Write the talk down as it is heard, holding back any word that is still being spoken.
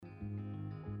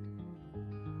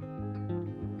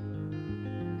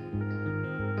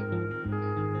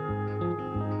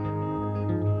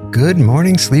Good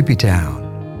morning, Sleepy Town.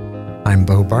 I'm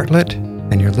Bo Bartlett,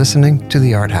 and you're listening to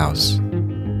The Art House.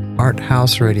 Art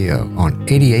House Radio on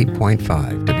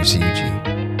 88.5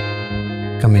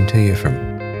 WCUG. Coming to you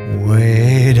from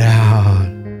way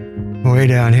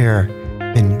down here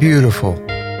in beautiful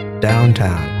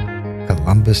downtown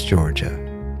Columbus, Georgia.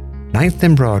 9th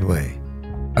and Broadway,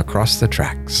 across the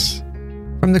tracks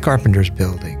from the Carpenters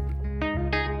Building.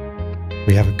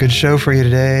 We have a good show for you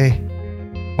today.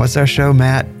 What's our show,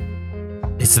 Matt?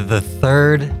 It's the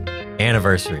 3rd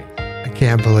anniversary. I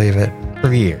can't believe it.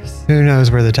 3 years. Who knows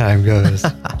where the time goes?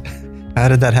 How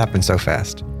did that happen so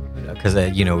fast? Because,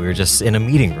 we were just in a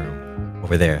meeting room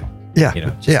over there. Yeah.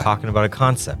 Just talking about a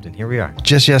concept, and here we are.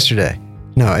 Just yesterday.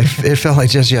 No, it felt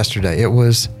like just yesterday. It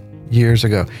was years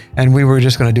ago. And we were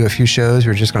just going to do a few shows.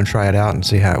 We were just going to try it out and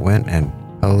see how it went. And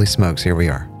holy smokes, here we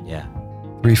are. Yeah.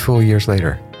 3 full years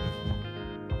later.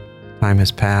 Time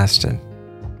has passed, and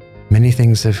many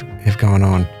things have gone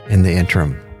on in the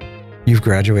interim. You've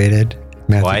graduated.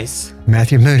 Twice.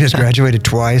 Matthew Moon has graduated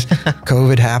twice.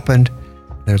 COVID happened.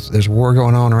 There's war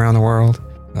going on around the world.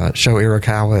 Sho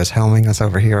Irakawa is helming us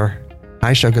over here.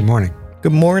 Hi, Sho. Good morning.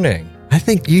 Good morning. I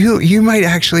think you might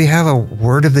actually have a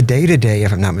word of the day today,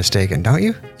 if I'm not mistaken, don't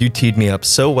you? You teed me up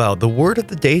so well. The word of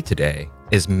the day today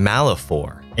is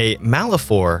malaphor. A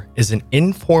malaphor is an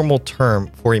informal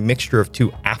term for a mixture of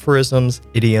 2 aphorisms,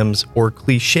 idioms, or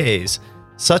cliches,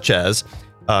 such as,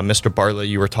 Mr. Bartlett,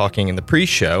 you were talking in the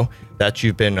pre-show that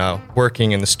you've been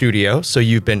working in the studio, so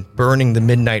you've been burning the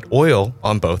midnight oil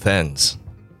on both ends.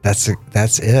 That's it.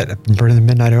 I've been burning the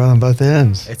midnight oil on both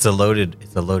ends. It's a loaded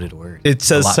word. It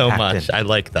says so packed much. in. I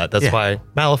like that. That's why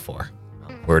malaphor.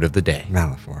 Word of the day.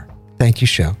 Malaphor. Thank you,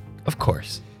 Sho. Of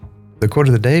course. The quote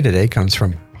of the day today comes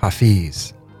from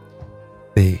Hafiz,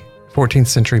 the 14th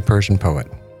century Persian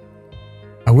poet.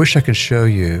 I wish I could show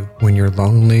you, when you're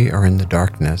lonely or in the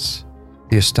darkness,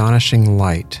 the astonishing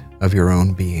light of your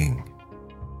own being.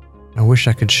 I wish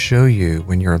I could show you,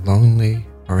 when you're lonely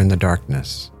or in the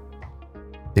darkness,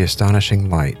 the astonishing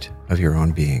light of your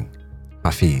own being.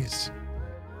 Hafiz.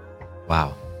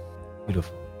 Wow.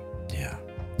 Beautiful. Yeah.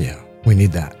 We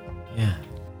need that. Yeah.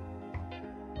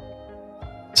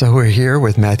 So we're here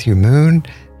with Matthew Moon.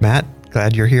 Matt,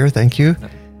 glad you're here. Thank you.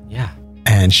 Yeah.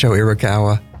 And Sho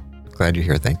Irakawa, glad you're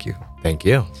here. Thank you. Thank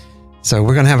you. So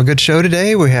we're going to have a good show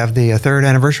today. We have the 3rd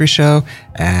anniversary show,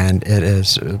 and it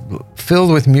is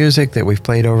filled with music that we've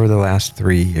played over the last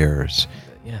 3 years.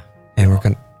 Yeah. And we're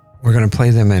going to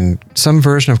play them in some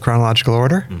version of chronological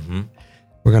order. Mm-hmm.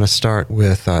 We're going to start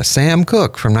with Sam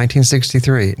Cooke from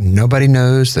 1963. Nobody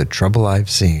Knows the Trouble I've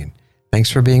Seen. Thanks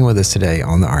for being with us today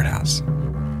on the Art House.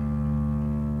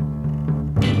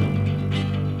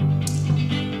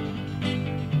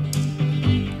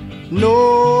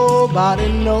 Nobody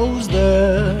knows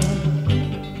the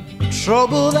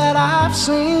trouble that I've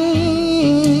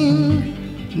seen.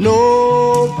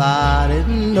 Nobody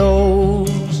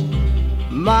knows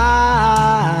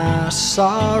my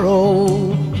sorrow.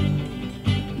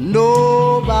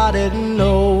 Nobody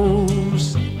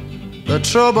knows the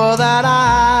trouble that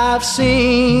I've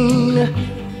seen.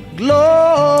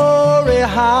 Glory,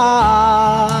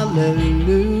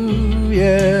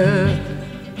 hallelujah.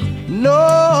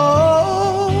 Nobody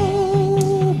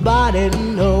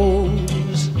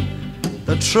knows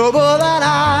the trouble that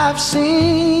I've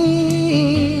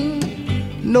seen.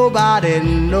 Nobody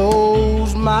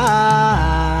knows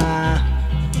my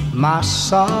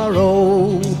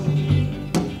sorrow.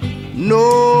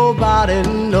 Nobody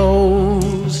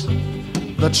knows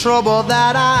the trouble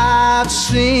that I've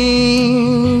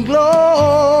seen.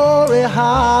 Glory,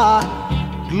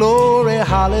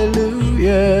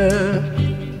 hallelujah.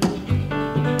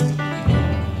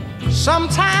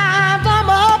 Sometimes I'm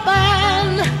up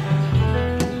and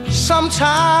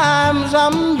sometimes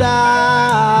I'm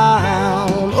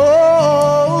down.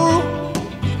 Oh,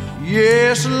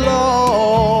 yes,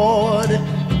 Lord.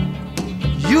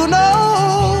 You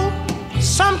know,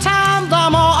 sometimes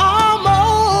I'm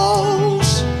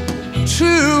almost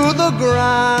to the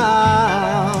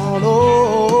ground.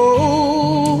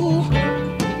 Oh,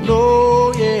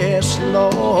 no, yes,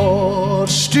 Lord.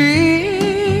 Still,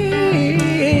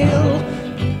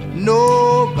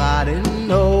 nobody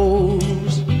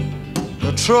knows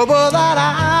the trouble that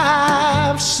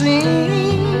I've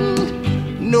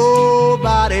seen.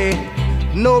 Nobody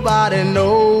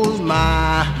knows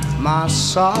my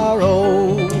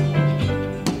sorrow.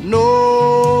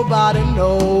 Nobody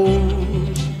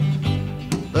knows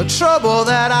the trouble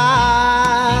that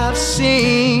I've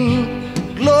seen.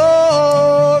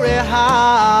 Glory,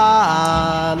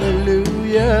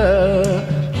 hallelujah.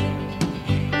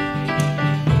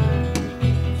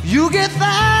 You get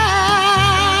that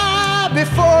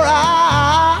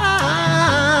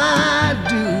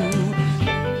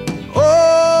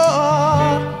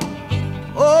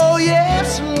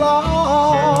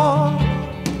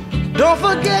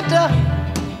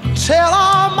tell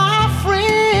all my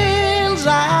friends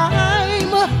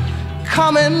I'm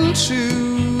coming to.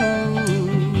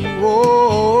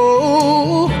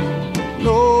 Oh,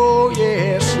 no,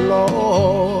 yes,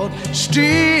 Lord, still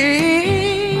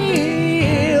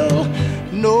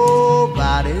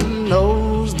nobody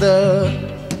knows the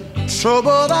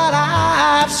trouble that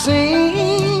I've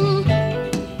seen.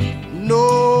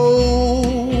 Nobody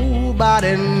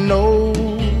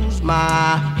knows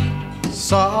my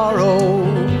sorrow.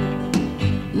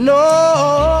 Nobody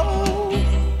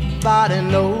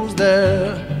knows the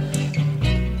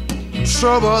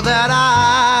trouble that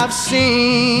I've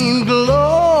seen.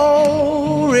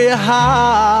 Glory,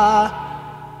 hallelujah.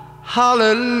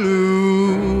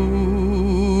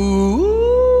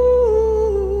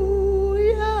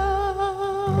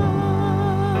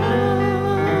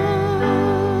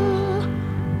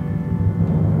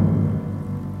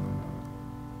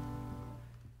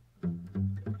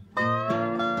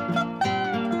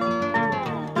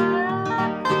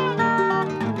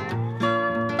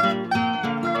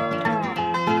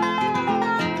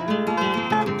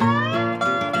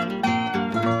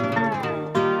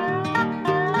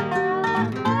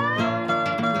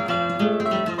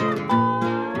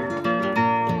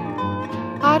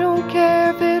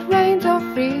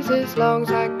 As long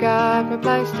as I got my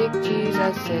plastic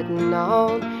Jesus sitting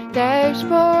on the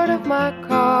dashboard of my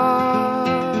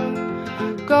car.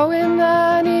 Going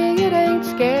 90, it ain't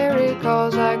scary,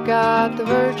 'cause I got the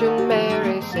Virgin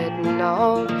Mary sitting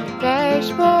on the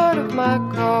dashboard of my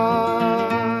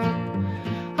car.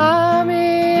 I'm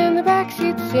in the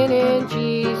backseat singing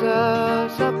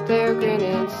Jesus, up there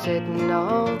grinning, sitting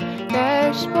on the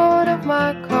dashboard of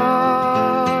my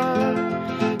car.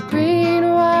 Green,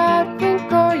 white,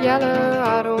 pink or yellow,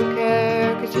 I don't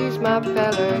care, 'cause he's my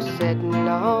feller sitting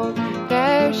on the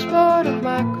dashboard of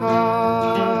my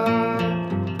car.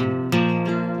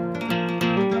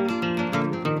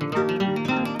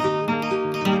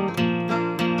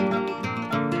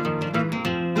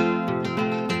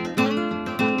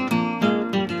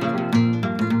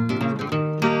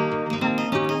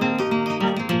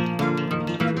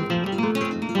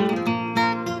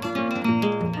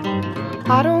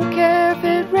 I don't care if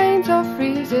it rains or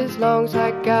freezes, as long as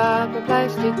I got my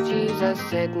plastic Jesus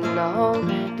sitting on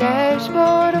the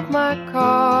dashboard of my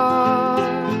car.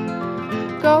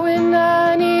 Going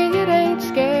 90, it ain't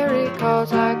scary,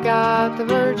 'cause I got the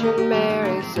Virgin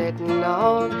Mary sitting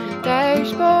on the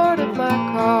dashboard of my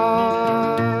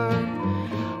car.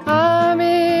 I'm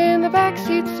in the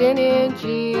backseat singing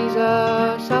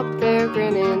Jesus, up there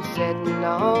grinning, sitting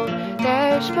on the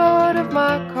dashboard of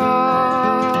my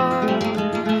car.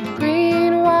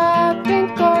 Green, white,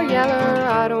 pink or yellow,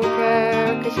 I don't care,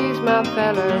 'cause he's my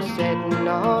feller sitting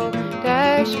on the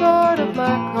dashboard of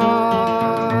my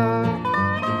car.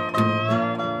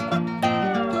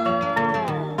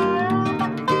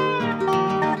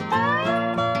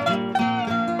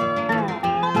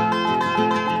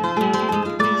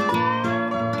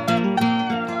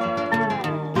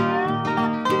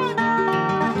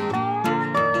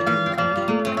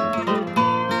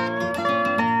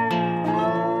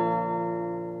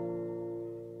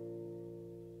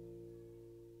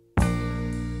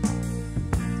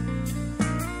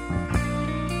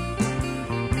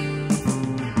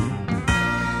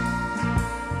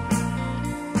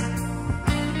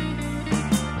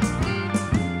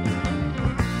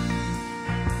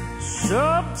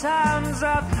 Sometimes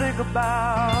I think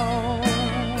about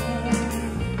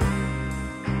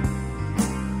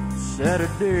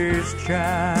Saturday's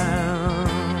child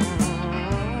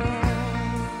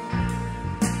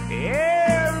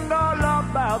and all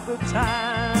about the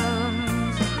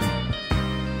times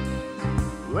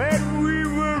when we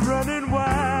were running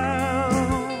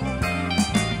wild.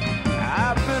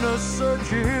 I've been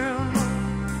a-searching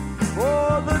for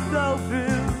the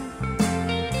dolphin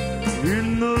in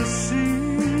the sea.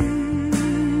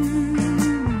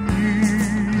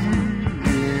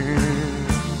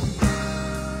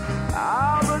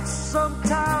 But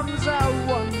sometimes I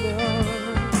wonder,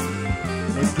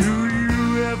 do you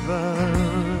ever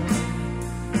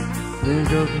think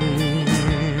of me?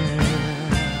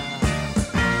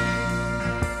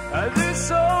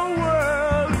 This old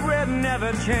world will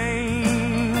never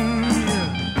change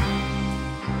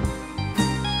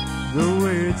the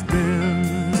way it's been.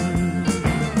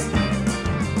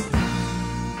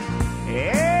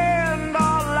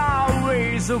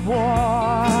 Of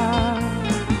war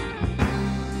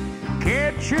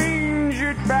can't change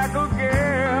it back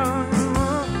again.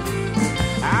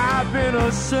 I've been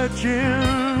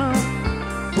a-searching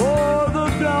for the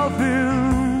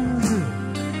dolphins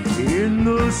in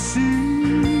the sea.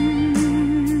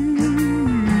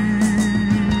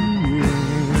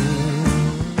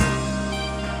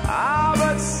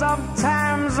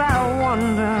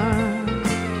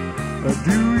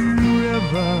 Do you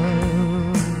ever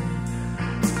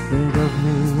think of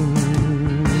me?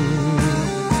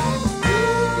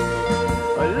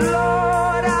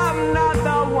 Lord, I'm not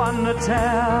the one to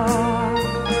tell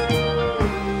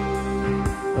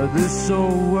this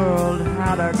old world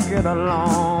how to get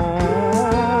along.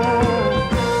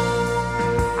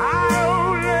 I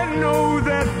only know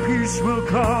that peace will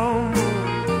come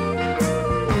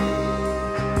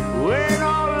when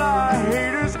all I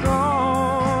hate is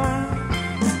gone.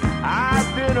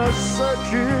 I've been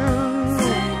searching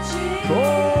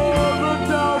for the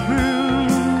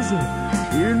dolphins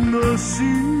in the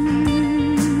sea.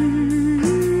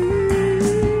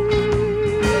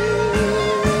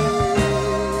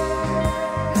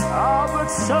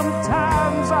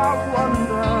 Sometimes I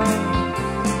wonder,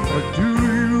 do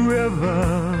you ever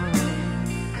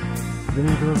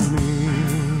think of me?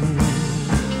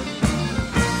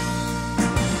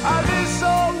 This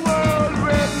old world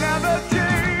will never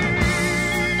change.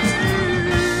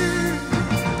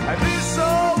 This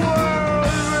old world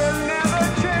will never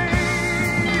change.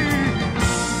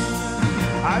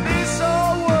 This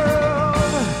old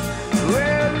world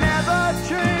will never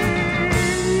change.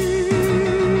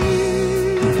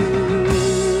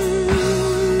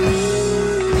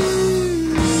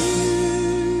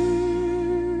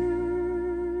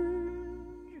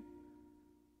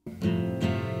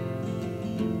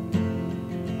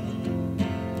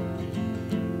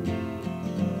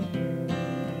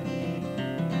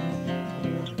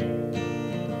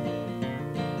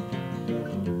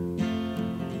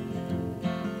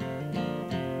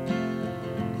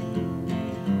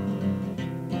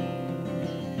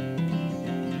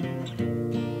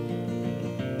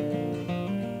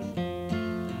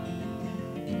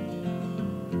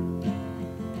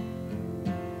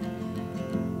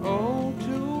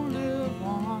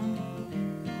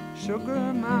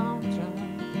 Sugar Mountain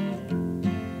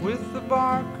with the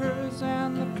barkers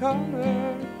and the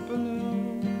colored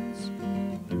balloons.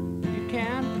 You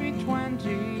can't be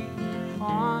 20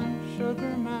 on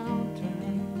Sugar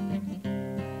Mountain,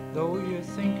 though you're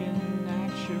thinking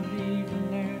that you're leaving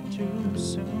there too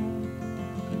soon.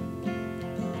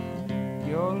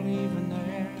 You're leaving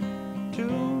there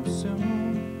too soon.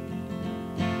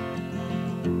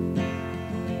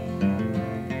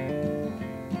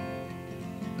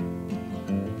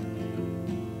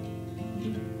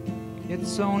 It's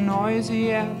so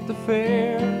noisy at the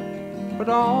fair, but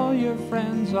all your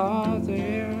friends are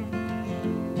there.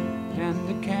 And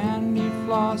the candy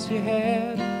floss you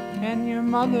had, and your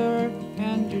mother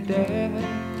and your dad.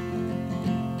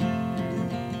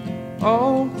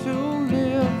 Oh, to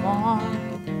live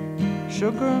on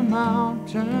Sugar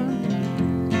Mountain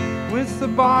with the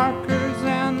barkers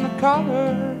and the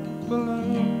colored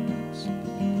balloons.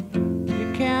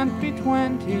 You can't be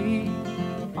 20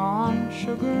 on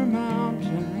Sugar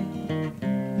Mountain,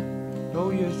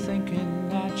 though you're thinking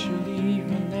that you're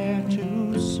leaving there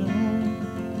too soon.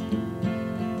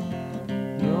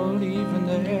 You're leaving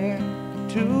there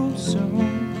too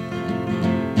soon.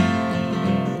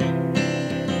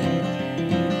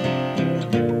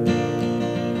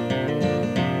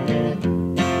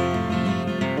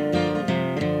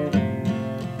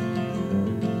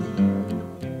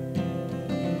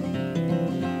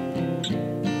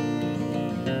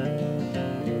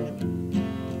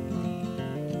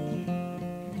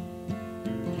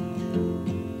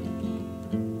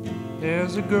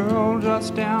 There's a girl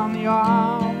just down the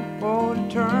aisle, oh, to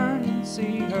turn and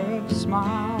see her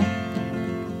smile.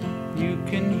 You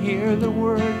can hear the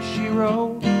words she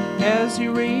wrote as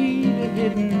you read a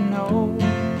hidden note.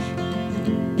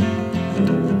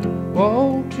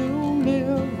 Oh, to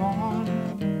live on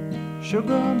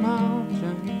Sugar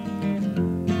Mountain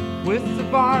with the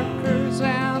barkers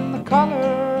and the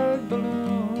colored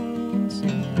balloons.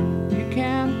 You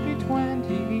can't be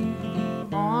 20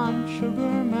 on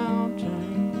Sugar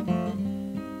Mountain,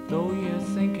 though you're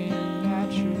thinking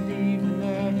that you're leaving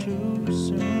there too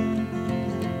soon.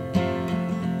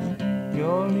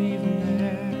 You're leaving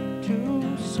there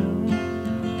too soon.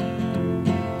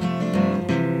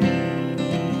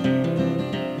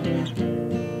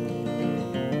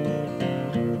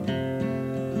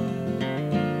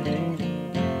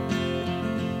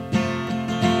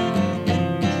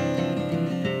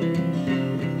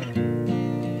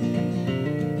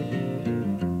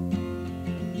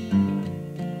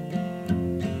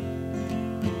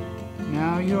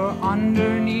 You're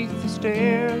underneath the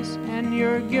stairs and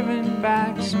you're giving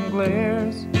back some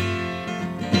glares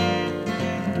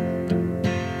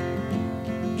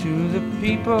to the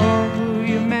people who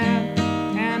you met,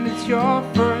 and it's your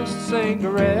first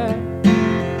cigarette.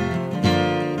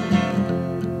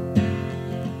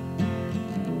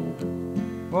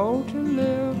 Oh, to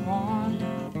live on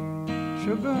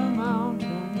Sugar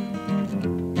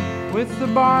Mountain with the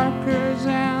barkers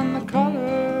and the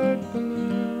colored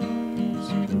balloons.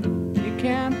 You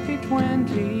can't be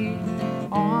 20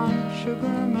 on Sugar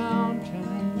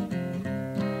Mountain,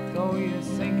 though you're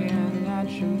thinking that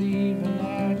you're leaving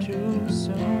there too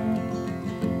soon.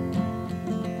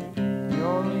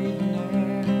 You're leaving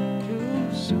there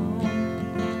too soon.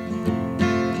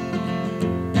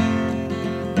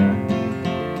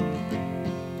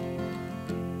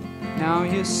 Now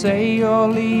you say you're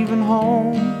leaving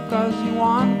home 'cause you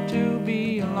want to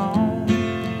be alone.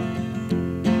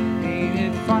 Ain't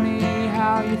it funny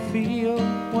how you feel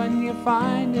when you're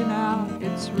finding out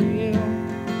it's real?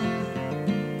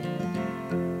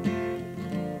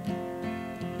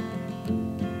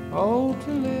 Oh,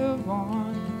 to live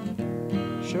on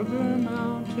Sugar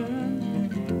Mountain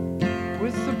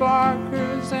with the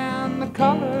barkers and the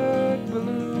colored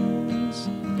balloons.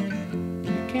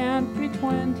 You can't be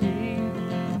 20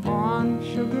 on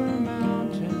Sugar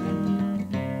Mountain,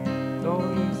 though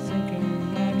you're thinking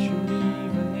that you're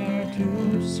leaving there too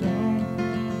soon.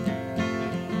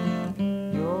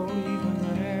 You're leaving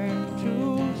there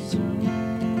too soon.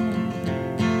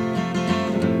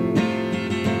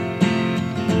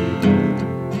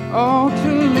 Oh,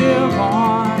 to live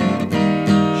on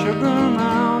Sugar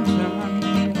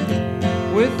Mountain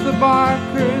with the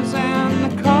barkers and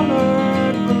the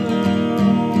colored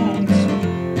balloons.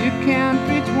 You can't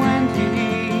be 20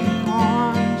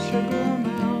 on Sugar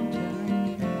Mountain,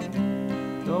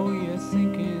 though you're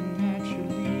thinking that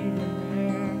you're leaving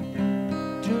there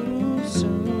too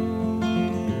soon.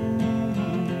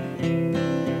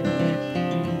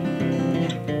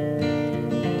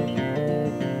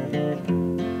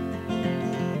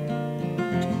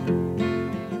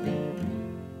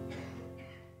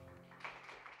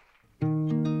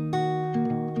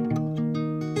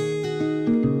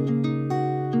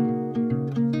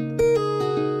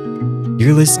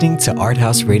 You're listening to Art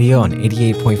House Radio on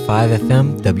 88.5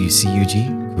 FM WCUG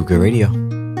Cougar Radio.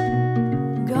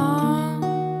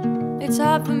 Gone. It's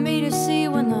hard for me to see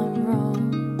when I'm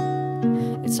wrong.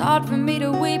 It's hard for me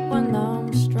to weep when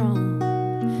I'm strong.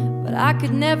 But I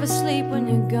could never sleep when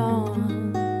you're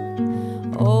gone.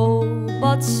 Oh,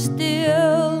 but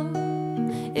still,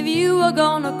 if you were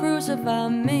gonna crucify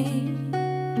me,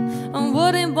 I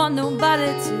wouldn't want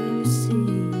nobody to see.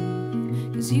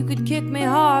 'Cause you could kick me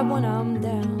hard when I'm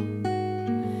down.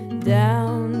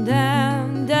 Down,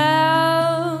 down,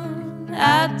 down.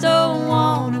 I don't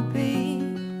wanna be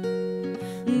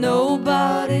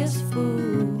nobody's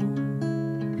fool.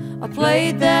 I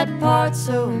played that part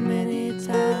so many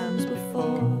times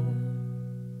before.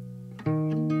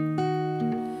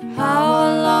 How I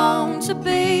long to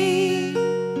be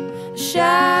a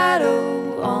shadow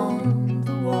on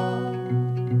the wall.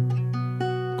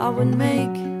 I would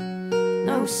make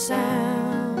no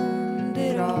sound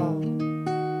at all.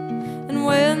 And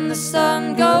when the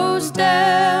sun goes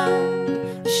down,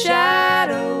 a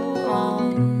shadow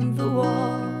on the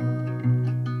wall,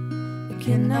 it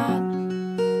cannot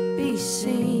be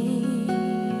seen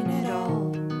at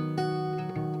all.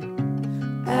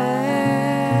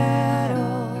 At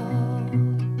all.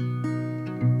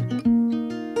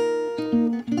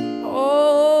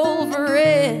 Over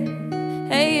it.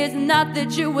 Hey, it's not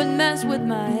that you would mess with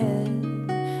my head.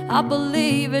 I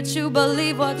believe that you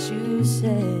believe what you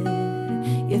said.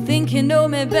 You think you know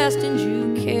me best and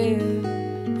you care.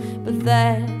 But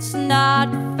that's not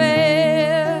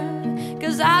fair.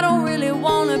 'Cause I don't really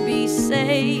wanna be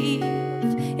saved.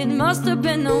 It must have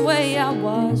been the way I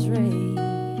was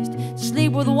raised.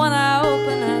 Sleep with one eye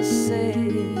open, I say.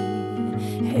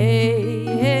 Hey,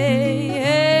 hey,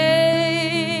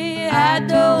 hey, I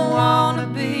don't wanna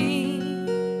be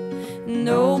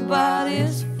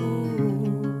nobody's fool.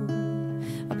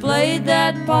 I played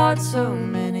that part so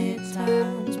many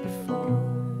times before.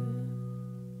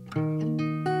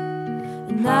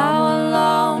 And now I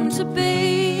long to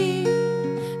be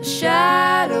a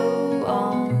shadow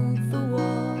on the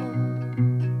wall.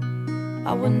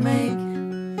 I would make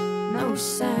no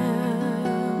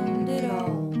sound at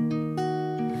all.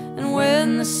 And when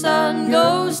the sun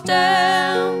goes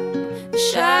down, a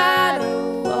shadow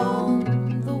on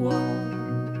the wall,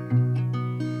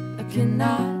 I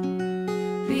cannot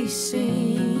be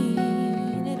seen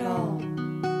at all.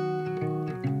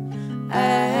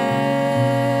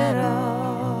 At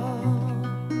all.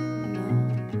 No.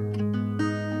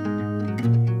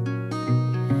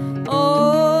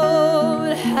 Oh,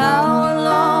 but how I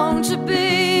long to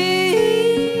be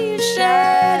a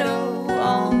shadow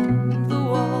on the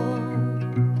wall.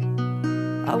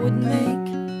 I would make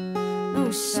no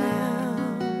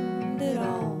sound at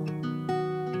all.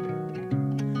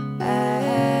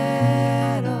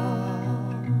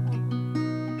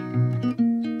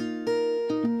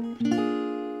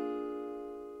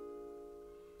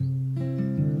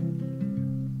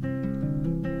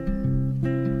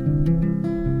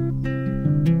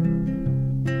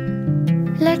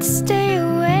 I'd stay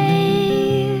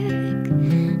awake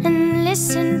and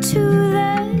listen to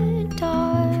the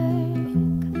dark.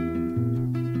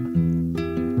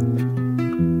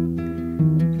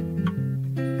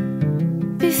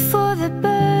 Before the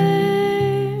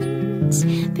birds,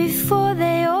 before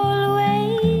they all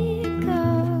wake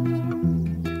up,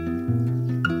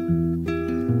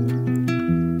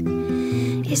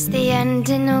 it's the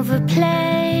ending of a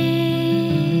play,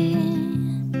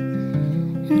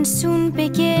 and soon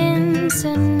begins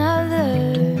another.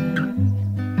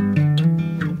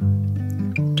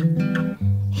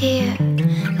 Here,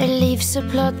 the leaves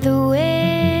applaud the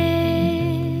wind.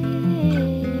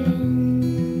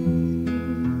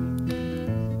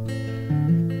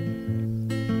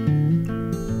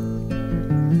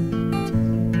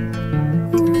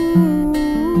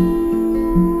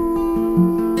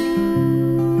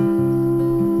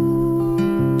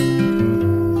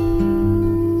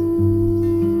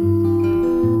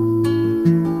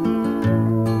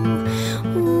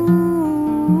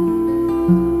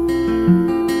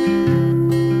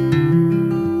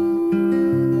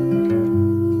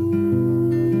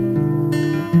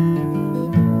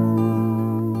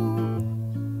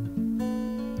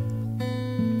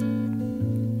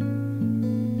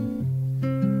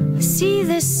 See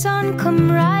the sun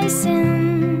come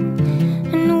rising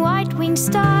and white wings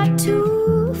start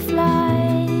to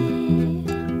fly.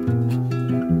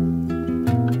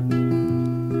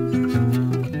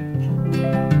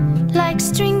 Like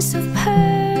strings of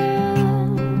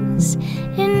pearls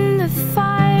in the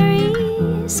fiery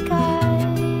sky.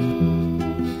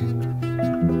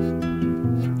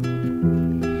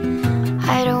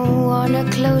 I don't wanna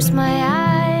close my eyes.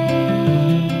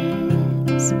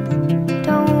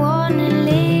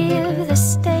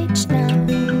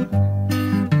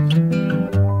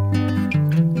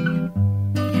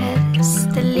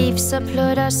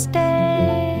 Applaud our stay.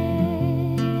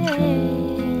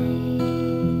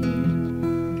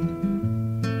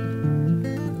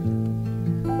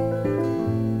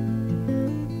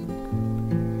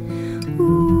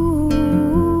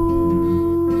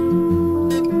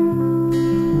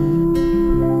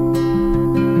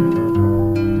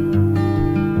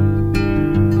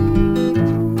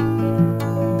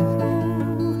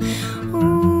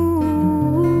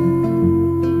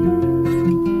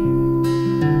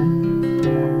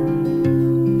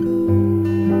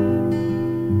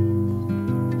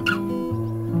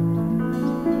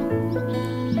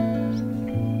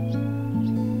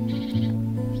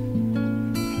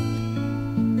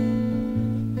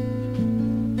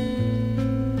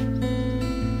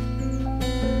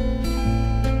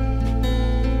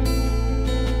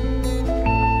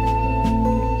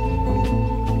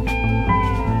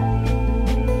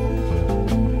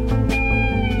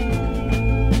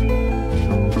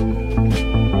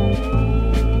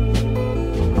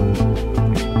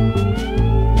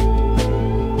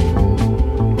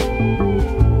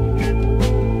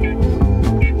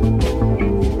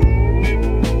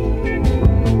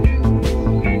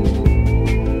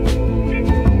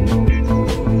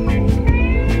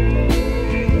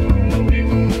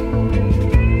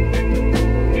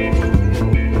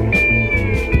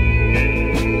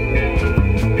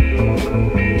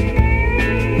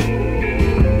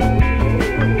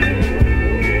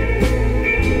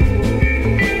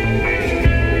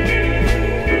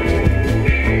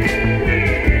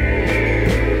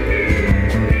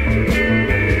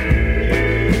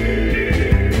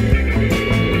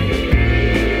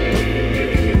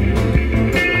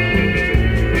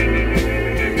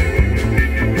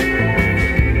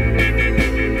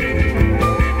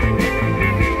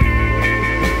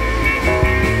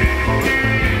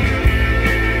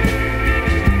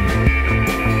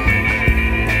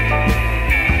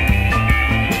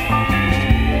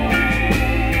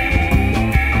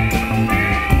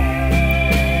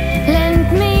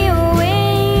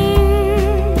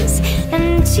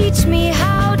 Teach me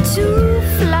how to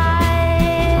fly.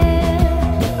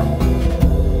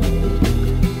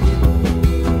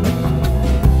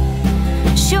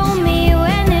 Show me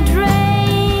when it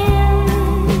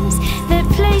rains, that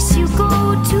place you go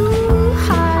to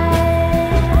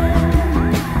hide.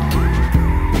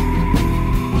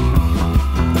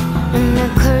 And the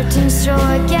curtains throw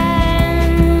again.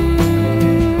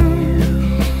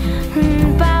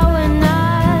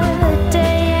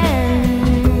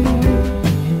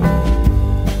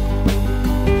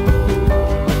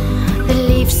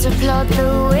 Applaud the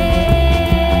wind.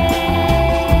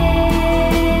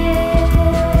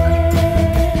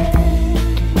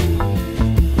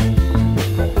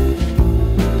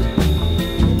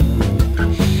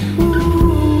 Ooh.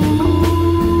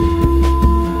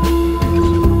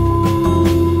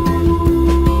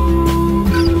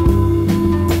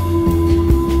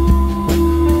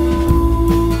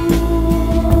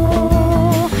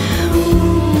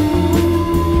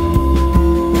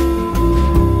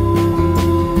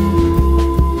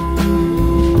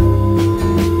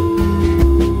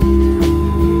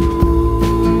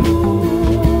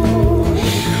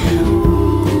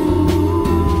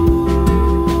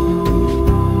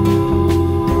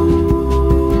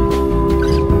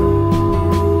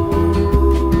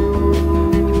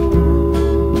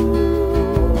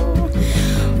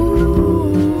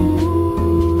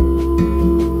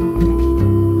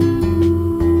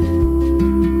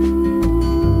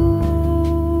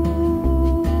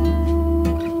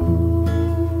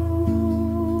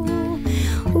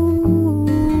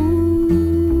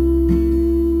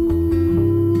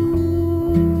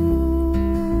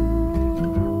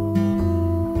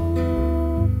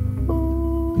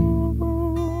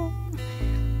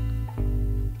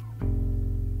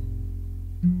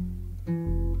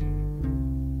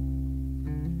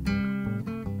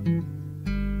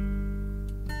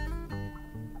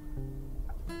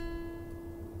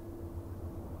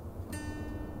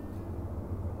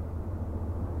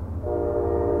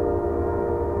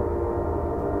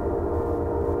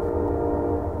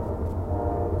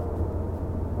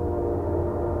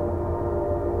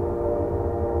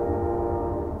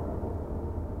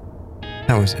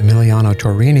 was Emiliano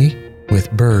Torrini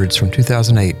with Birds from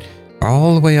 2008,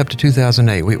 all the way up to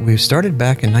 2008. We started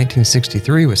back in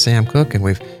 1963 with Sam Cooke, and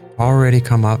we've already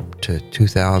come up to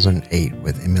 2008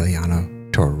 with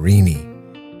Emiliano Torrini.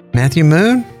 Matthew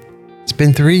Moon, it's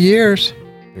been 3 years.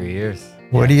 3 years.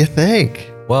 What do you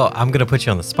think? Well, I'm going to put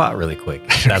you on the spot really quick.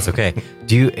 If that's okay.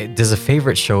 Does a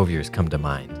favorite show of yours come to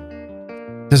mind?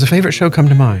 Does a favorite show come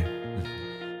to mind?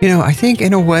 You know, I think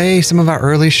in a way, some of our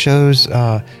early shows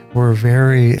were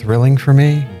very thrilling for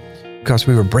me because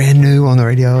we were brand new on the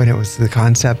radio and it was the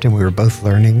concept and we were both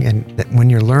learning. And when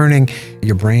you're learning,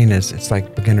 your brain it's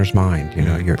like beginner's mind. You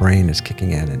know, your brain is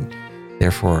kicking in and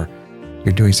therefore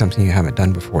you're doing something you haven't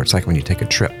done before. It's like when you take a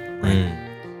trip, right?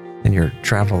 And you're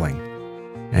traveling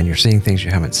and you're seeing things you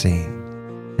haven't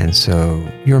seen. And so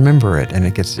you remember it and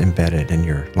it gets embedded in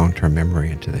your long-term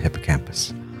memory into the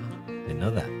hippocampus. Didn't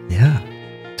know that. Yeah.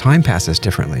 Time passes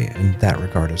differently in that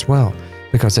regard as well.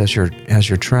 Because as you're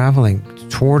traveling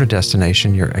toward a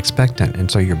destination, you're expectant.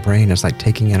 And so your brain is like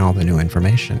taking in all the new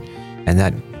information. And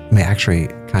that may actually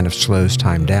kind of slows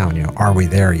time down. You know, are we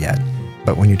there yet?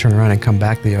 But when you turn around and come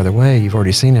back the other way, you've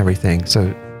already seen everything.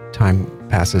 So time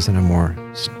passes in a more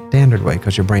standard way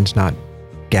because your brain's not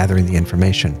gathering the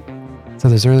information. So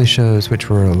those early shows, which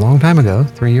were a long time ago,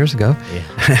 3 years ago,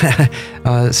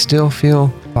 still feel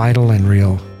vital and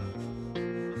real.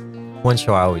 One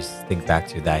show I always think back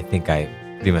to that I think I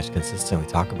pretty much consistently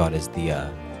talk about is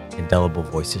the Indelible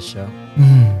Voices show.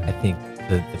 I think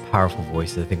the powerful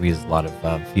voices, I think we use a lot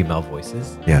of female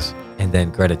voices. Yes. And then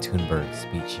Greta Thunberg's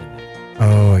speech in it.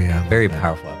 Oh, yeah. Very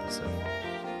powerful episode.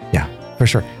 Yeah, for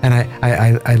sure. And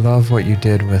I love what you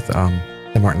did with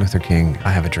the Martin Luther King,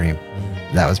 I Have a Dream.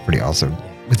 That was pretty awesome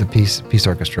with the peace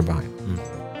orchestra behind.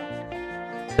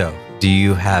 So, do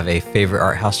you have a favorite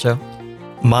art house show?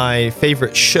 My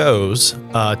favorite shows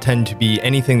tend to be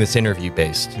anything that's interview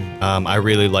based. I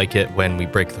really like it when we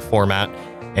break the format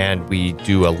and we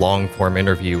do a long form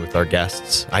interview with our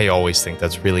guests. I always think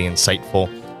that's really insightful.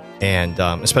 And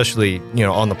especially, you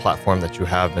know, on the platform that you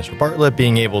have, Mr. Bartlett,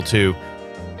 being able to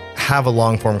have a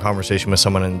long form conversation with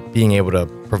someone and being able to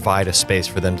provide a space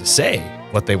for them to say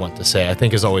what they want to say, I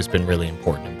think has always been really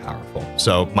important and powerful.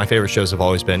 So my favorite shows have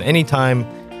always been anytime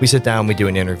we sit down, we do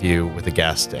an interview with a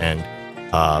guest and,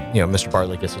 you know, Mr.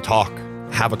 Bartlett gets to talk,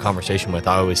 have a conversation with.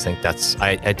 I always think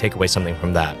I take away something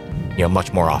from that, you know,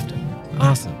 much more often.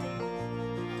 Awesome.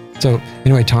 So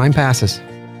anyway, time passes.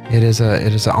 It is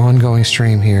an ongoing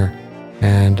stream here,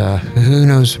 and who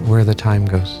knows where the time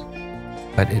goes.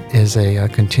 But it is a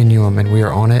continuum, and we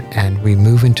are on it, and we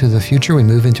move into the future. We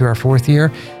move into our 4th year.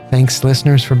 Thanks,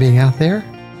 listeners, for being out there.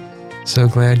 So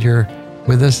glad you're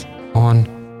with us on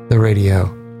the radio.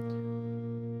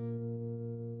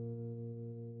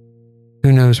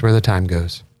 Who knows where the time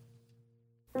goes?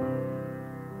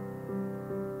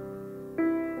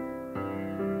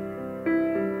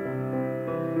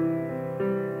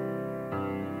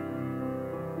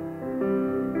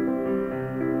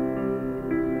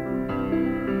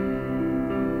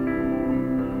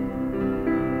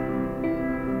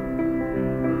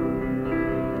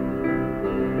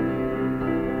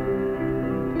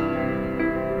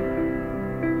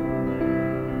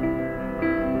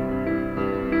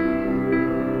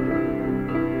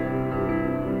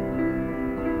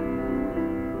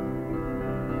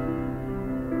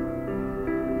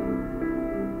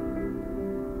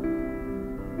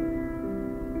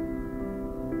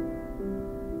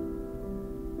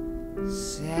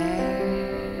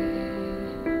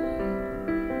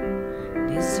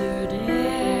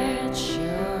 Deserted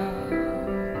shore,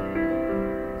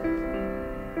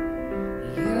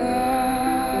 your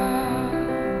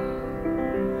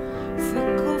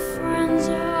fickle friends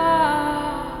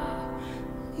are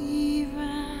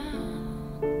leaving,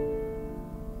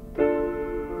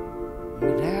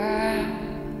 but I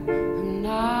am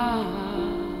not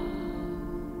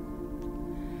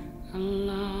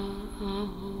alone.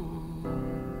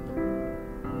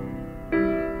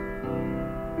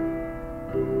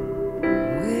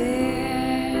 With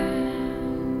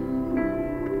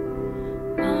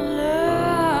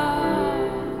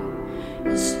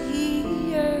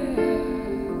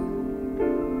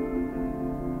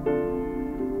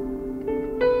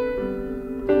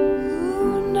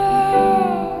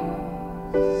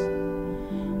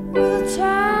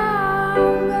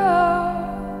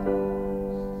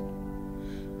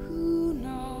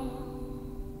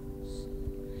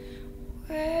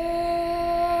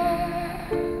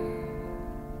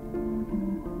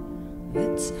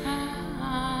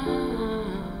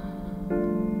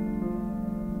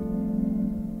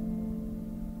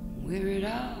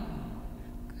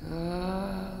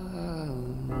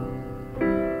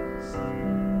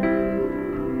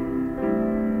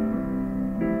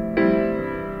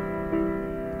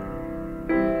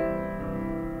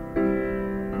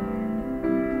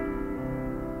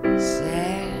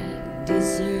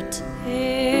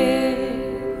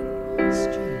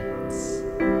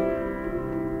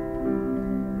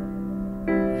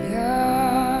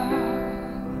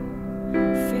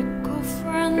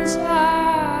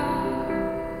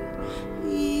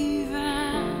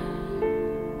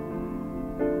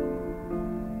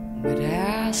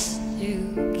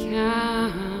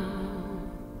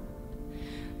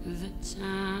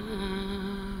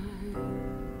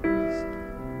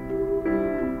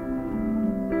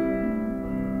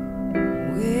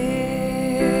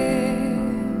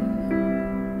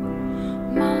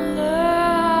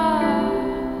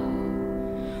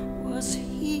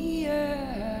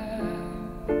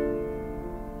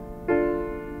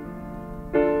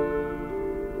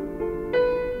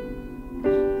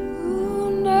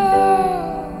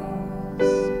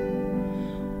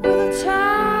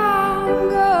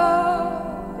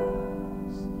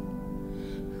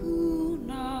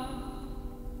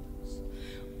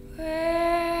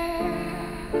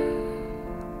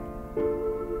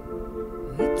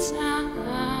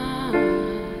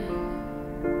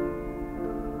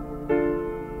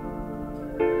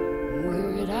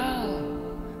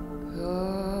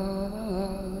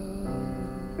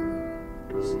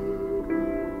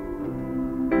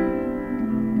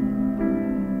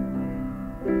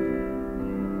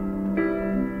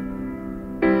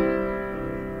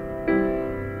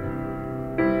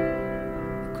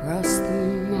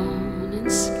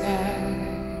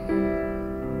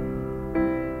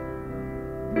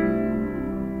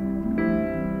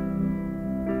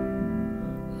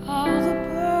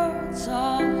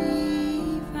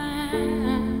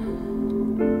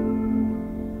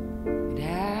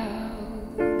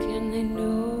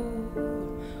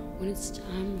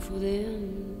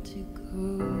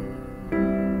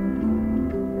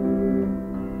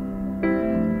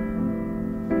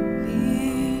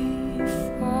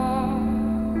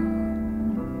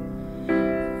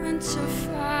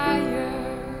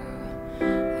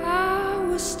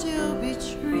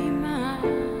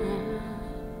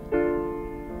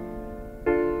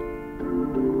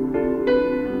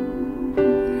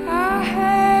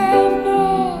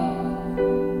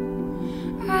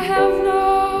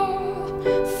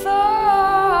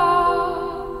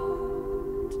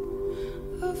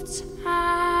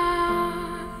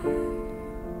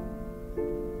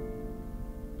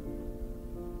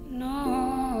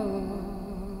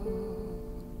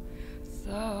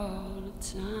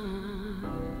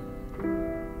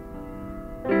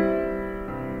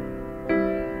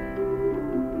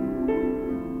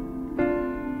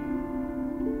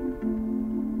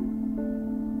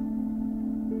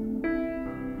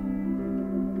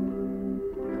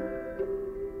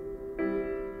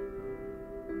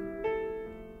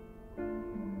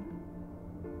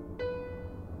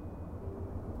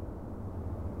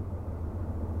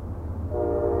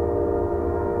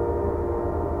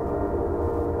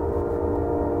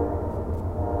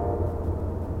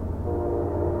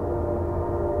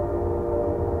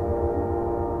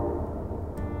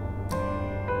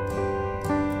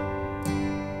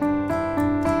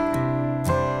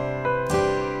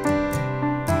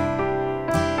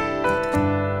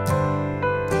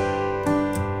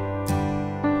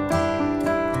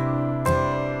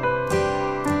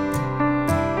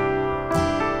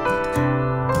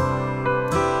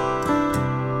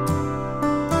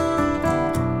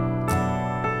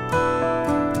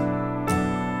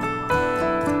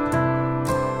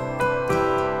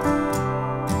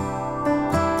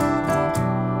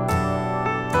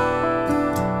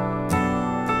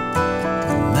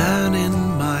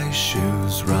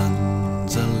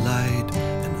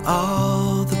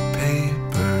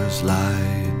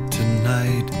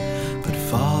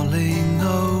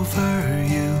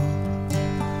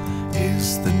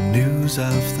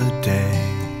of the day.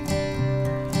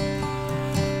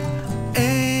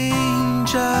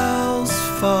 Angels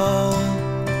fall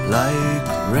like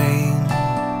rain.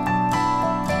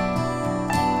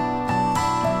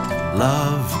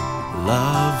 Love,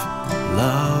 love,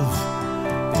 love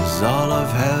is all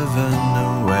of heaven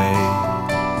away.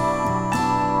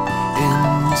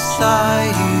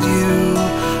 Inside you,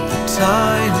 the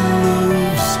time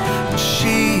moves, and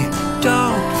she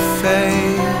don't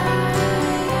fade.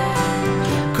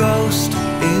 The ghost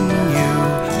in you,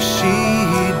 she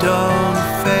don't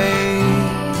fade.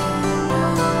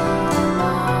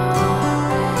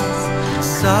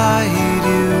 Inside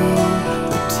you,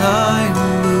 the time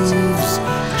moves,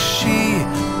 and she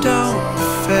don't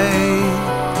fade.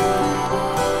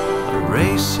 The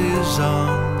race is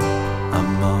on,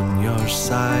 I'm on your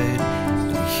side,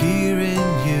 and here in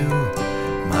you,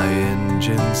 my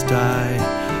engines die.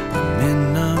 I'm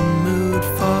in a mood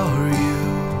for you.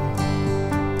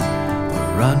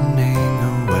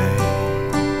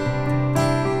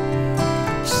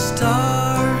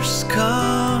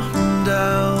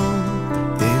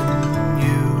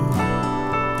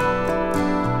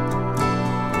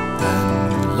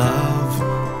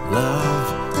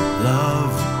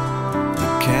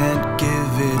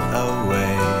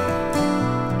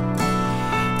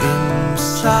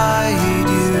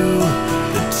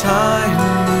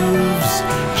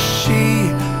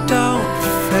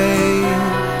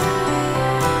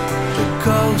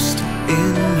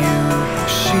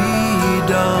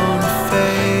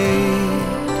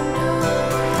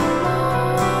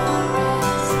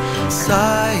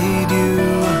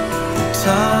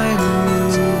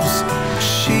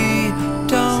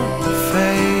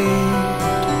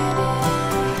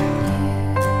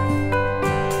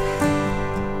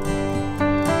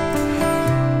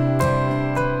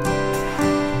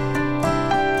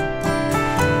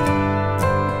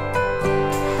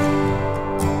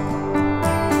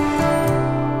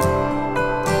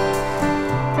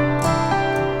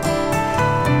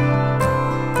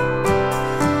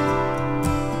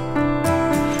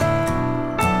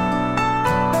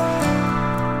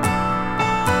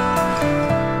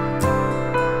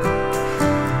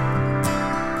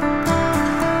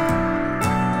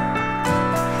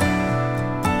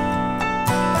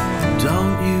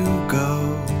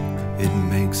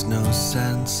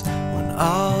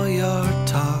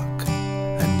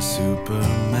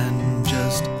 Supermen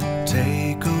just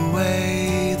take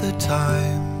away the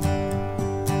time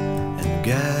and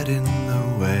get in the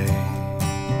way.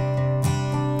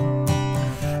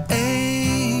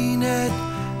 Ain't it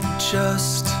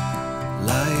just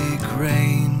like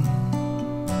rain?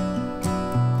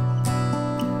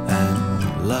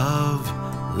 And love,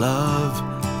 love,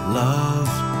 love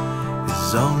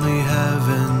is only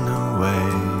heaven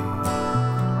away.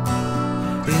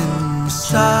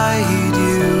 Inside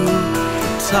you,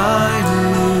 the time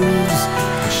moves,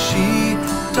 and she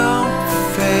don't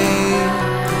fade.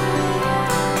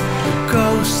 The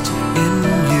ghost in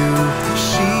you,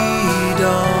 she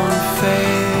don't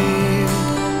fade.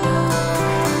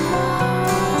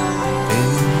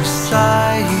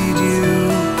 Inside you,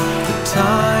 the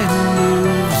time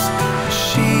moves,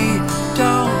 she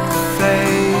don't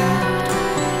fade.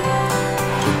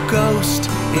 The ghost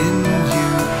in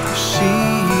you, she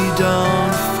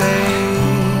don't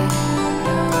fade.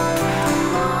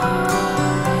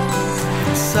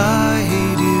 Inside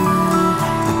you,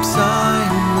 the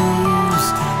time moves,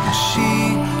 and she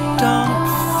don't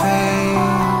fade.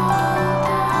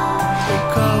 The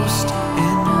ghost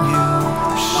in you,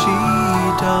 she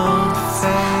don't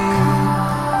fade.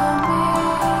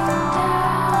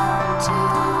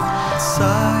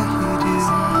 Inside you,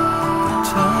 the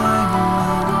time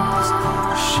moves,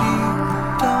 she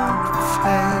don't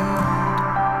fade.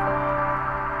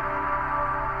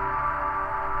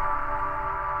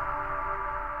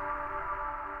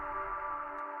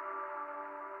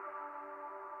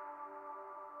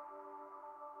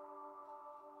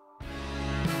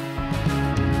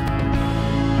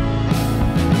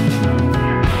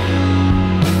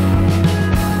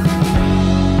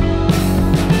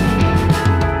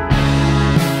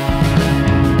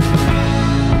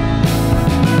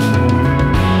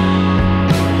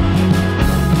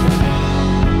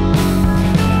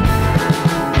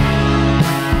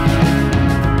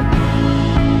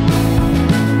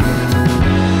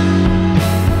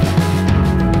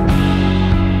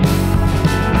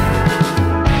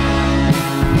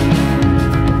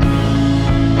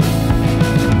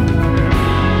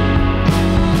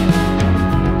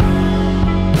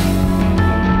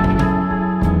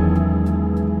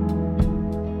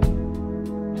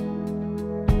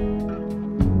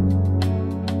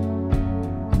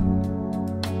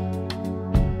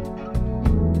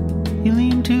 You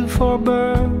lean too far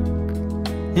back,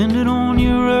 ended on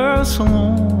your ass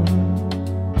alone.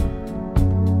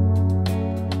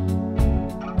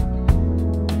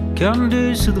 Counting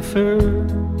days to the fair,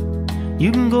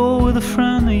 you can go with a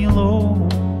friend that you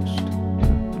lost.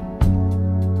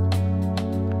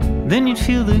 Then you'd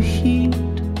feel the heat,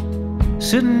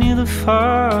 sitting near the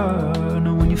fire,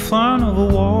 knowing you're flying over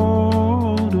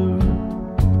water.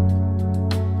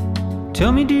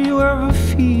 Tell me, do you ever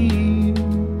feel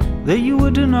that you were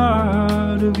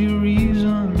denied of your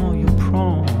reason or your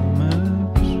promise?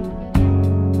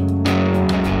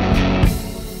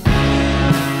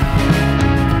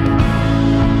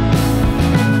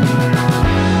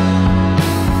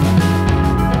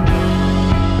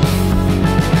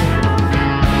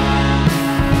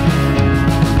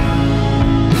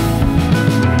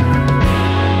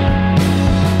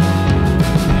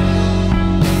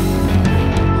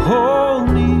 Hold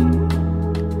me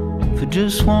for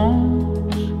just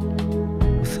once,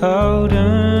 without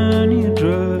any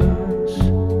address.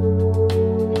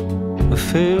 A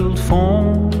failed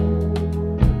phone,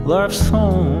 life's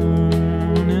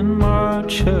thorn in my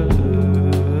chest.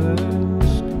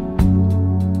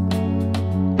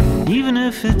 Even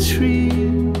if it's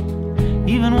real,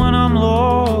 even when I'm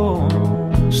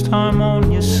lost, I'm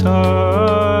on your side.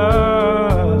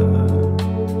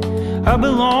 I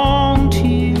belong to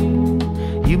you,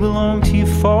 you belong to your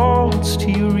faults, to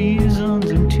your reasons,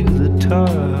 and to the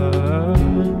times.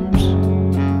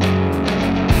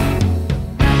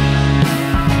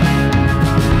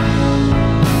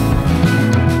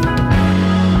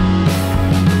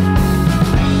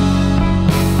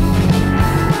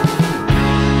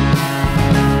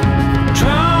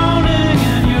 Drowning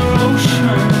in your ocean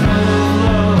of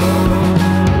love.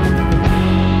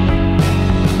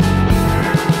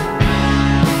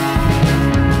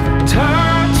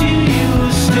 Tied to you,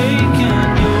 a stake in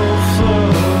your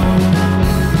flow.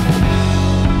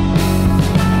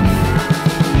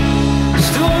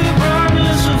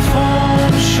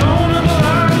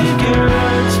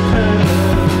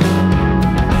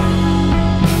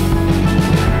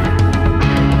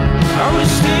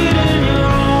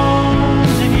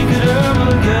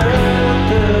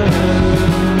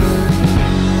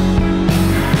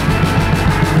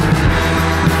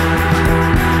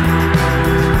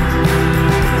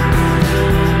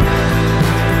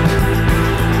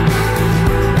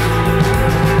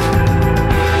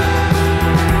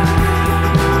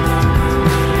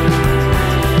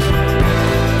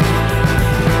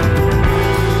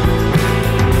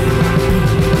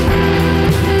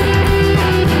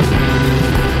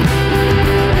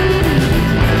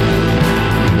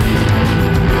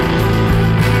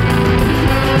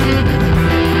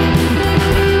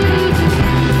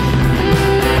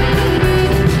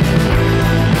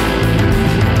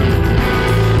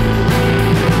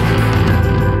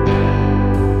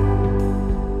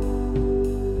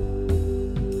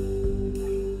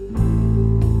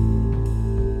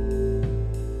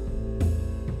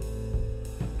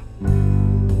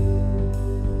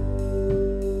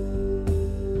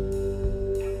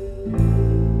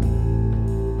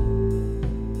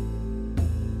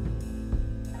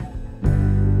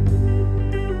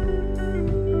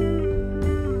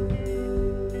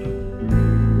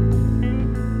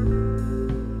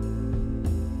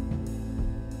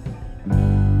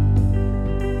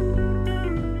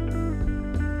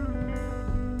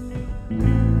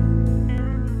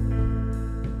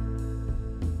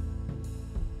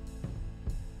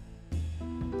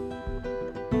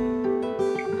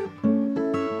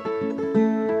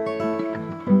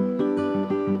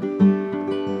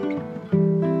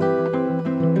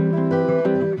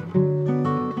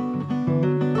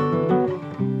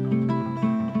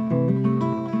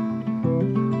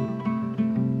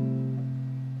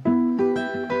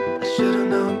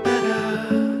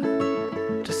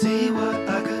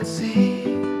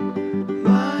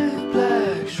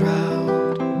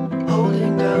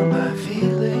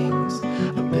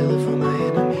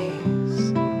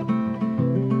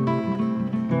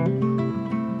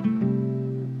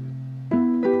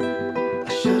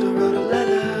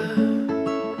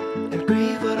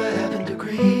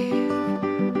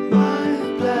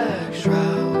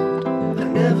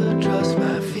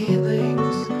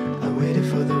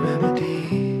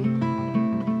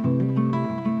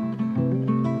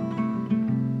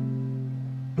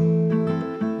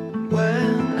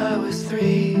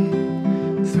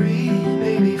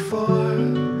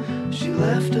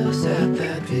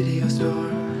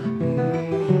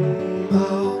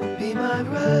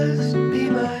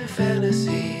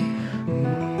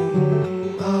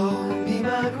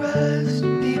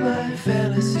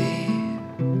 fantasy.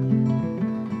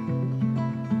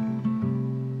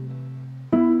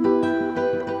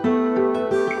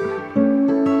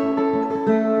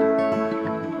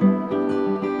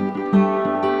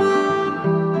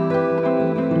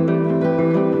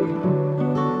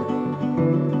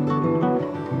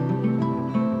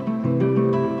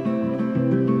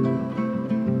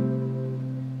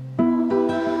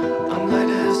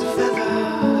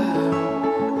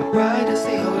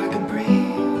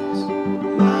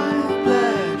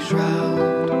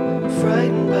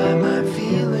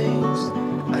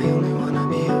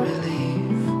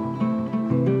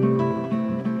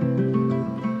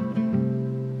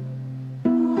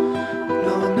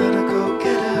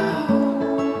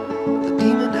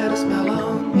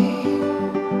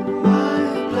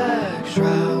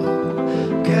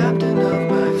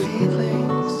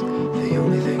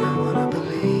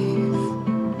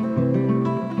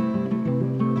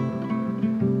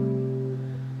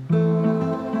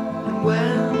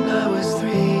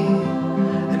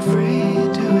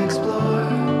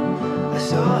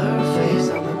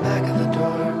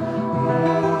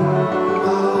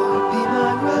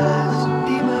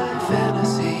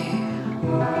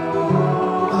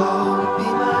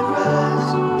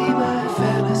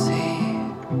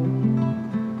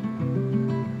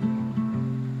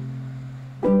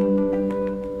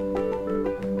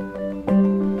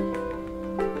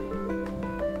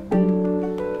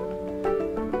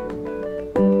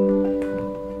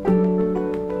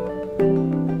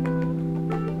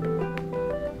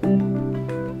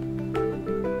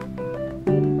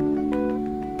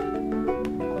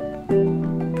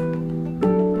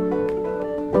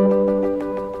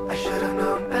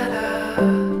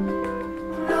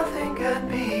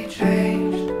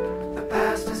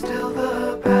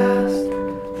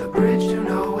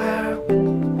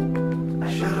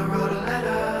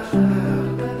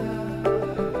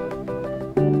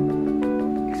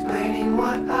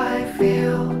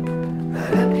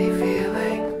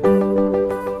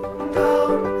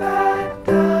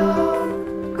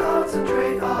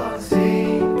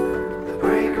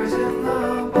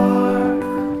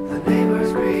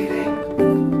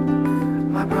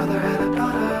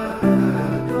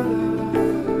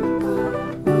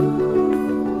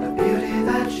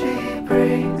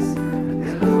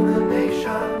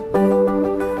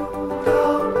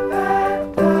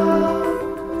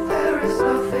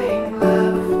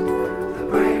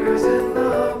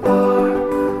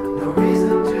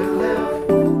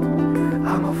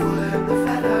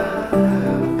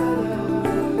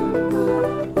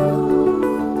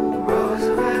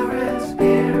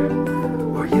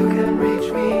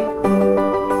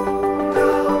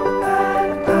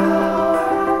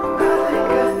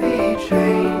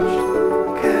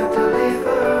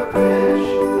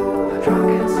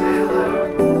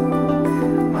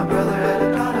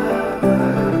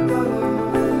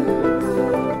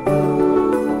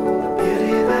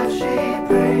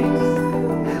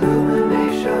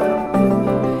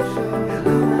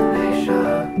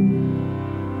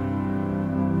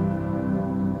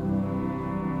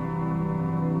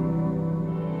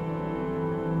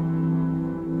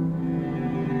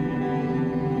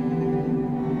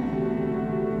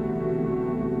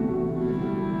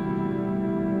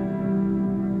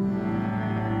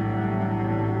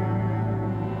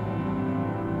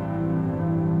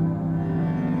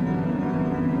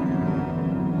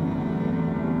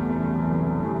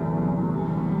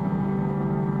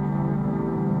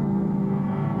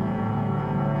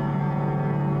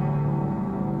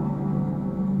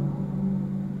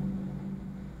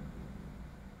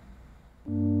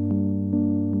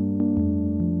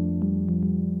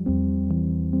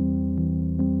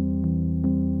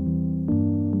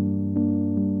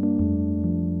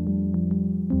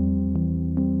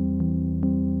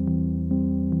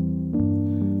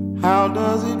 How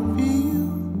does it feel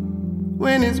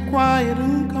when it's quiet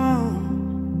and calm?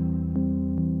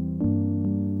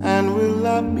 And will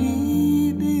I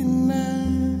be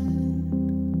denied?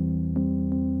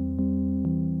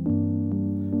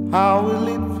 How will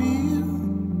it feel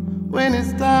when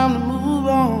it's time to move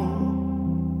on?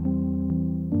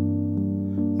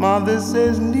 Mother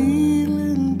says kneel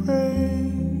and pray.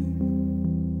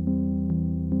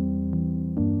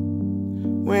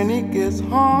 When it gets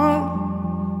hard,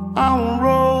 I won't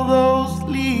roll those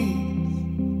sleeves.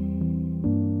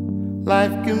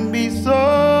 Life can be so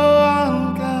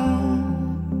unkind.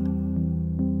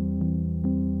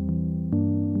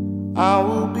 I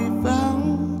will be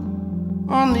found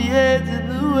on the edge of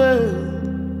the world,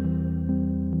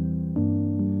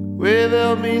 where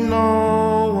there'll be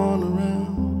no one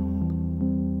around.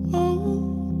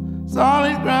 Oh,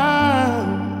 solid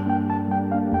ground.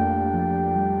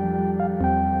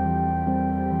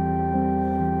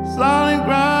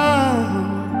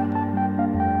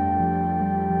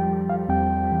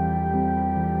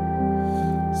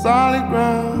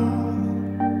 ground.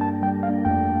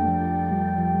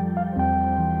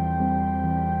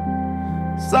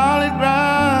 Solid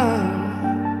ground.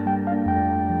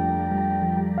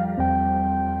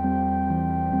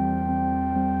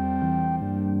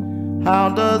 How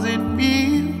does it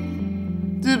feel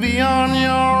to be on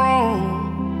your own?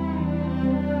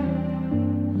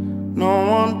 No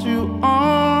one to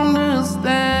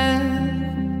understand.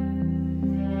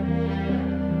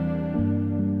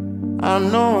 I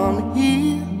know I'm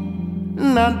here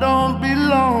and I don't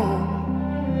belong.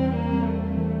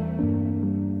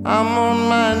 I'm on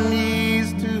my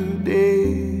knees today.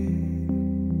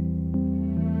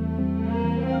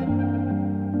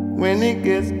 When it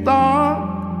gets dark,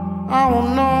 I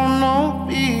won't know no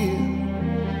fear.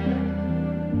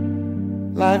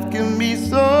 Life can be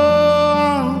so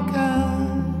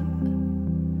unkind.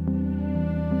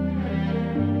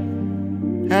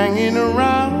 Hanging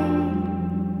around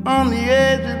on the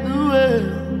edge of the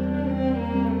world.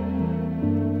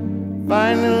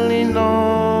 Finally no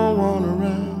one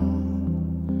around.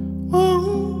 Oh,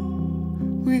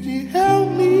 would you help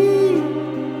me?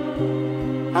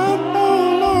 I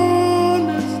don't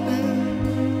understand.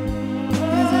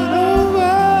 Is it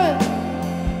over?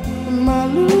 Am I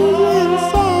losing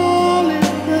solid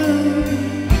ground?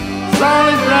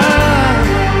 Solid ground.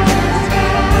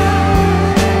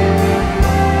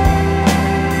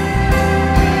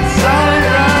 Solid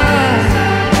ground. Solid ground.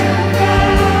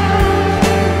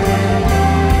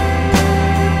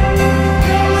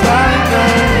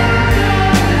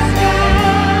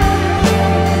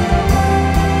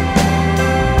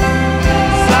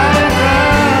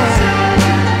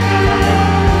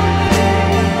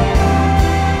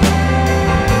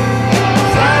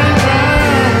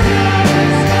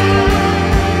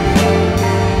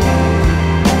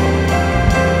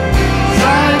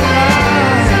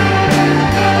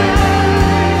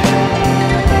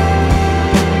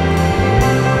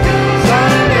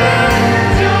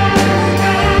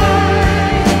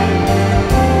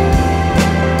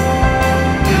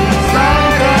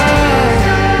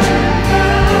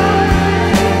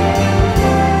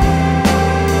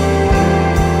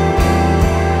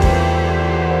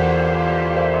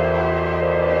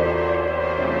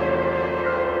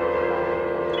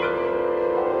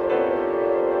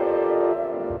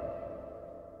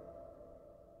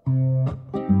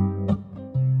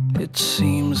 It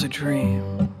seems a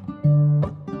dream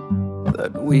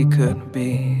that we could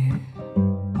be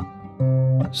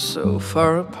so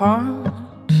far apart,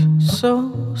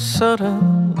 so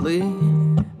suddenly.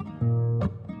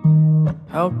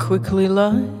 How quickly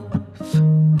life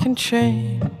can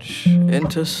change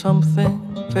into something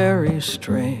very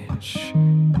strange.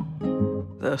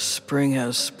 The spring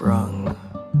has sprung,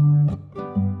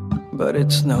 but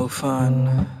it's no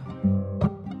fun.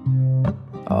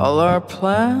 All our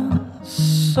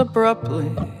plans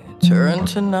abruptly turn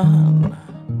to none.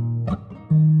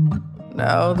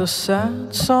 Now the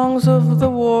sad songs of the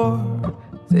war,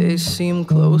 they seem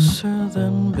closer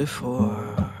than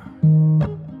before.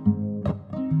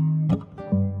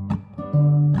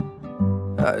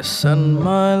 I send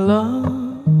my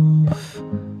love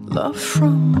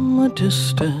from a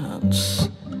distance.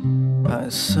 I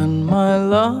send my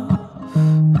love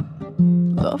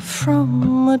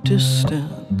from a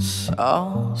distance.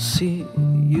 I'll see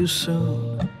you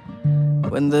soon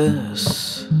when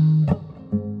this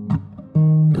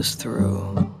is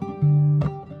through.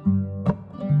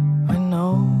 I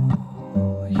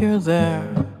know you're there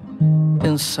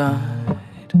inside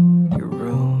your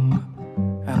room,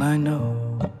 and I know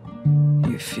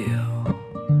you feel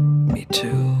me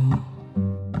too.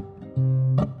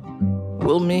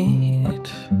 We'll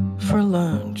meet for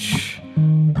lunch.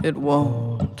 It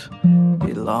won't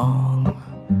be long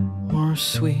or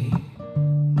sweet.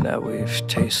 Now we've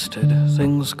tasted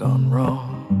things gone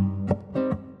wrong,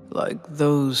 like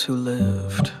those who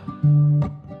lived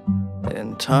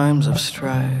in times of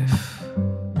strife,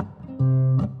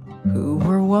 who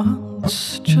were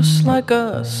once just like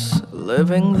us,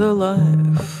 living the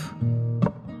life.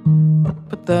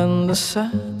 But then the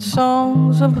sad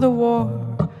songs of the war,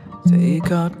 they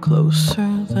got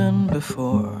closer than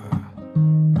before.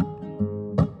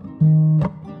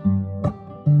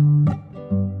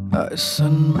 I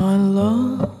send my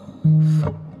love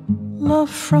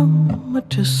from a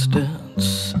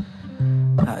distance.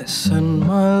 I send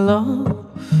my love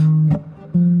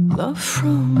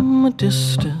from a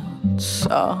distance.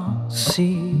 I'll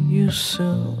see you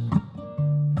soon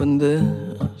when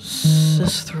this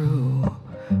is through.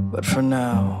 But for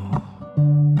now,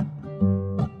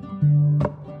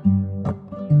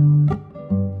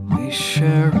 we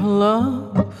share a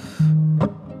love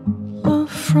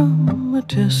from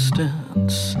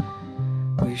distance.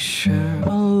 We share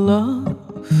a love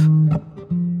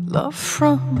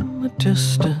from a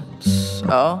distance.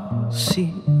 I'll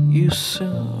see you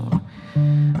soon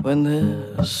when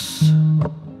this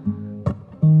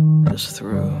is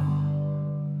through.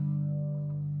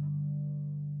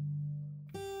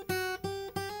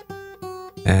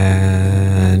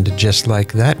 And just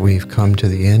like that, we've come to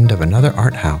the end of another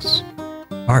Art House.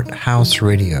 Art House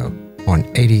Radio on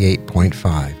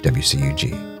 88.5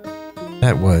 WCUG.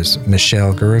 That was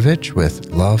Michelle Gurevich with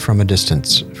Love from a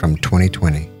Distance from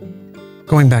 2020.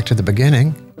 Going back to the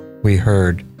beginning, we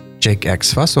heard Jake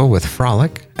X. Fussell with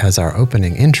Frolic as our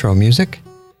opening intro music.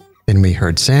 Then we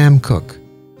heard Sam Cooke,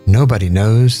 Nobody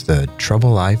Knows the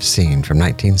Trouble I've Seen from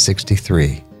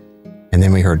 1963. And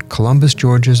then we heard Columbus,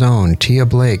 Georgia's own Tia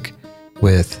Blake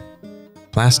with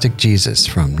Plastic Jesus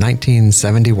from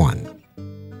 1971.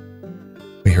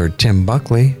 We heard Tim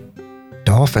Buckley,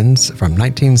 Dolphins from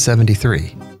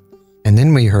 1973. And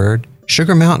then we heard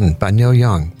Sugar Mountain by Neil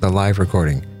Young, the live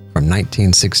recording from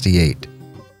 1968.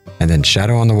 And then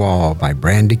Shadow on the Wall by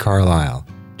Brandi Carlile,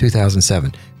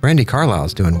 2007. Brandi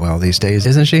Carlile's doing well these days,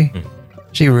 isn't she? Mm.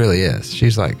 She really is.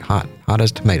 She's like hot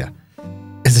as tomato.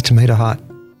 Is a tomato hot?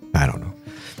 I don't know.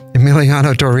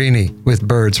 Emiliano Torrini with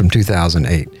Birds from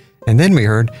 2008. And then we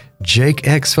heard Jake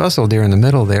X. Fussell there in the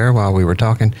middle there while we were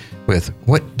talking with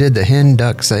What Did the Hen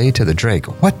Duck Say to the Drake?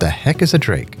 What the heck is a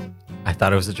drake? I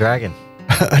thought it was a dragon.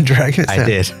 A dragon? I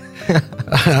did.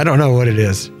 I don't know what it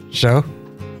is. Show?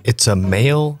 It's a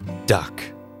male duck.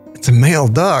 It's a male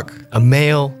duck? A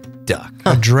male duck.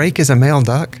 A drake is a male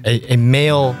duck? A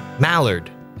male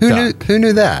mallard duck. Who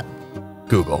knew that?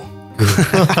 Google.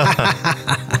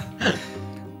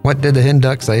 What Did the Hen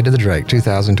Duck Say to the Drake?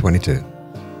 2022.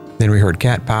 Then we heard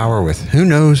Cat Power with Who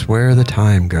Knows Where the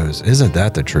Time Goes? Isn't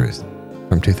That the Truth?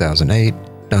 From 2008.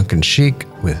 Duncan Sheik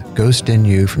with Ghost in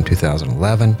You from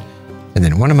 2011. And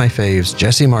then one of my faves,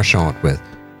 Jesse Marchant with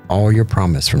All Your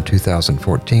Promise from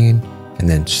 2014. And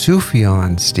then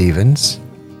Sufjan Stevens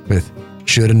with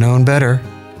Shoulda Known Better,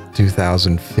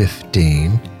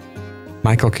 2015.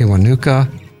 Michael Kiwanuka,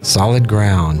 Solid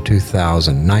Ground,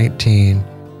 2019.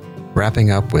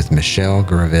 Wrapping up with Michelle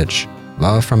Gurevich,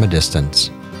 Love from a Distance,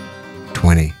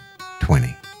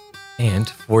 2020. And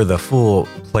for the full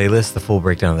playlist, the full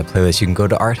breakdown of the playlist, you can go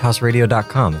to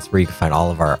arthouseradio.com. It's where you can find all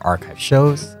of our archive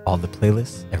shows, all the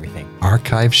playlists, everything.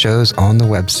 Archive shows on the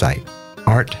website,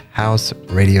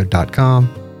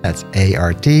 arthouseradio.com. That's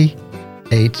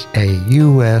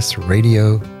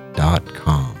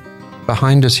arthausradio.com.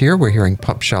 Behind us here, we're hearing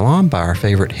Pup Shalom by our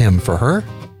favorite Hymn for Her.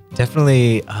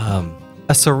 Definitely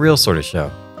a surreal sort of show.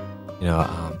 You know,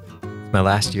 it's my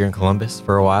last year in Columbus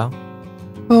for a while.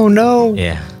 Oh, no.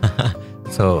 Yeah.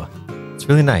 So it's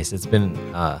really nice. It's been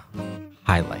a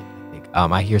highlight, I think.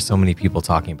 I hear so many people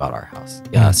talking about Art House.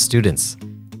 Students,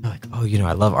 they're like, oh,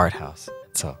 I love Art House.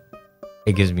 So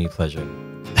it gives me pleasure.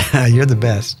 You're the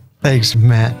best. Thanks,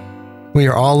 Matt. We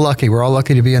are all lucky. We're all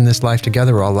lucky to be in this life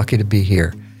together. We're all lucky to be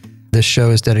here. This show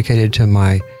is dedicated to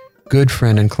my good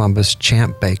friend in Columbus,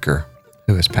 Champ Baker,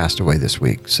 who has passed away this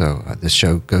week. So this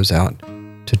show goes out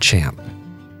to Champ.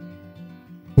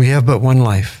 We have but one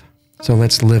life, so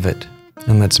let's live it,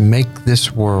 and let's make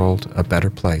this world a better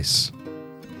place.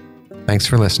 Thanks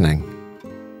for listening.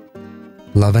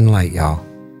 Love and light, y'all.